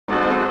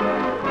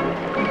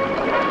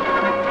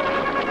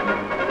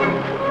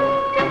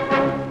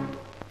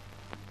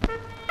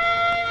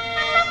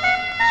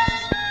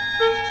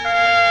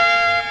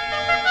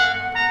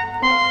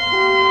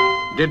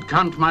did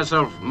count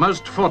myself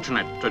most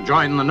fortunate to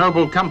join the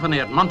noble company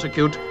at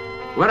Montacute,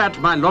 whereat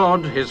my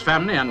lord, his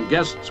family, and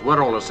guests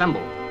were all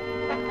assembled.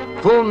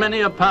 Full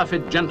many a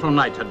perfect gentle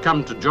knight had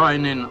come to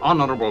join in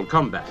honourable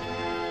combat.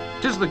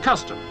 'Tis the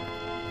custom,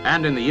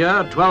 and in the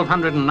year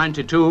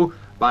 1292,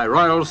 by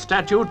royal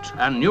statute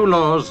and new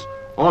laws,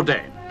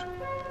 ordained.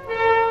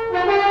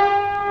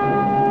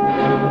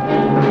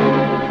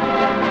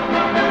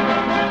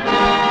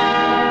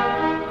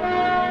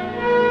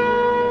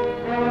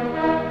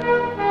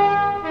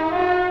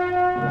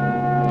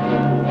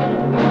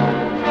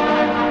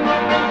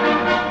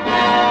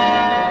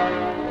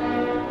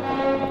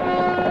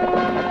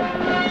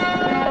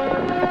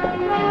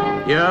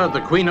 Here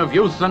the Queen of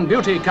Youth and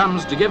Beauty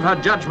comes to give her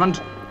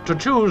judgment, to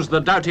choose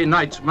the doughty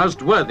knight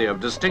most worthy of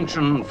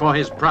distinction for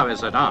his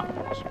prowess at arms.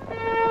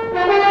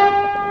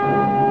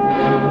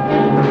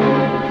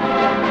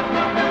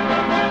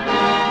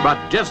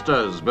 But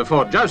jesters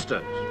before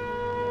jousters.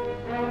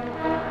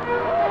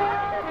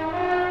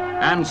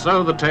 And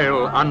so the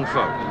tale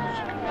unfolds.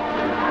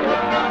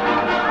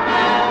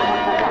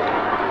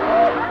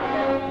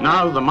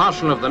 Now the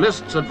Marshal of the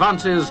Lists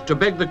advances to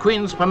beg the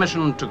Queen's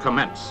permission to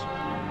commence.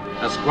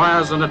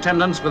 Esquires and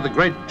attendants with the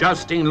great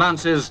jousting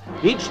lances,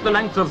 each the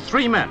length of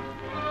 3 men.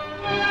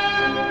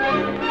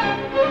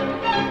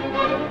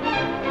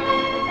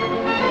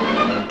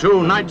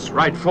 Two knights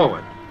ride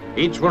forward.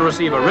 Each will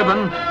receive a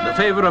ribbon, the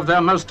favour of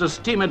their most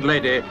esteemed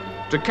lady,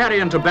 to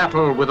carry into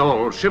battle with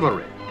all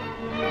chivalry.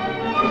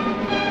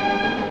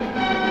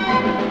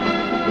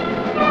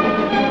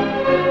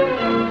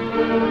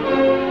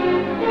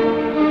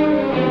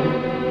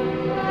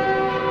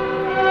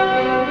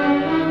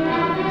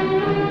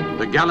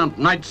 Gallant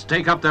knights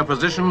take up their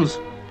positions.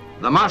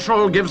 The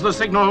marshal gives the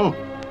signal,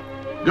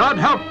 God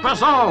help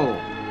us all!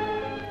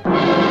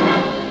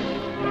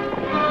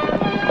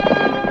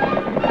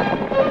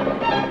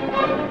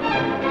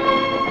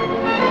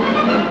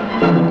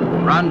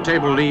 Round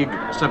Table League,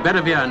 Sir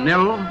Bedivere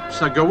nil,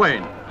 Sir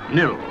Gawain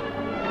nil.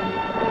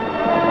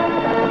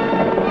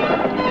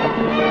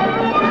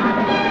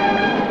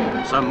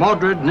 Sir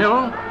Mordred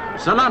nil,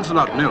 Sir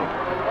Lancelot nil.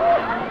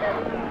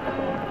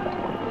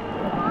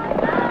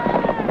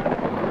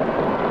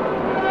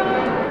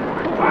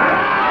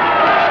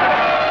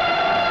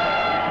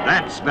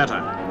 That's better.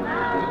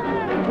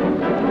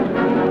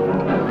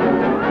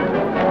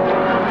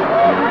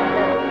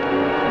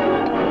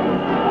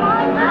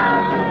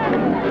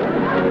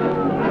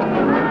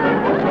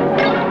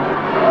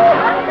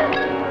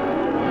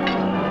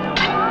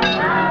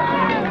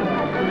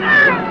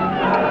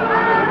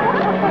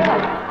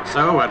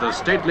 So, at a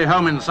stately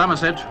home in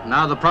Somerset,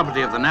 now the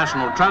property of the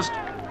National Trust,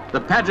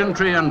 the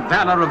pageantry and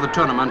valour of the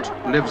tournament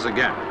lives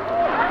again.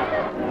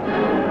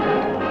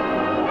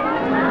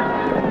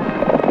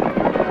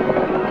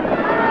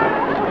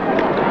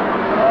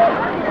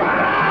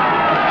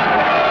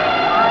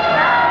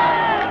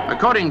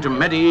 According to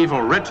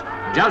medieval writ,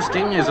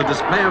 jousting is a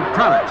display of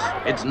prowess.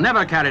 It's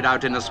never carried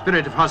out in a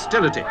spirit of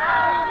hostility.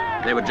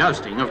 They were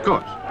jousting, of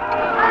course.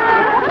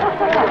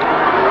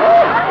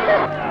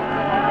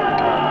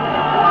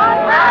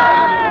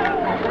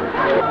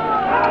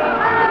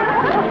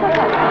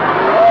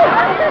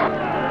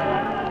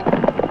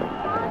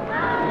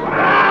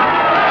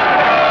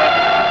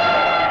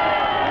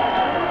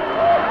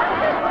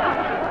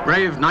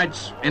 Brave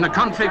knights in a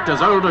conflict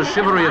as old as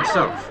chivalry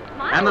itself,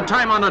 and the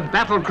time-honoured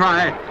battle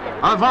cry,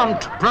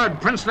 Avaunt, proud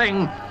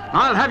princeling,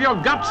 I'll have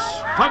your guts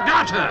for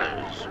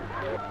garters!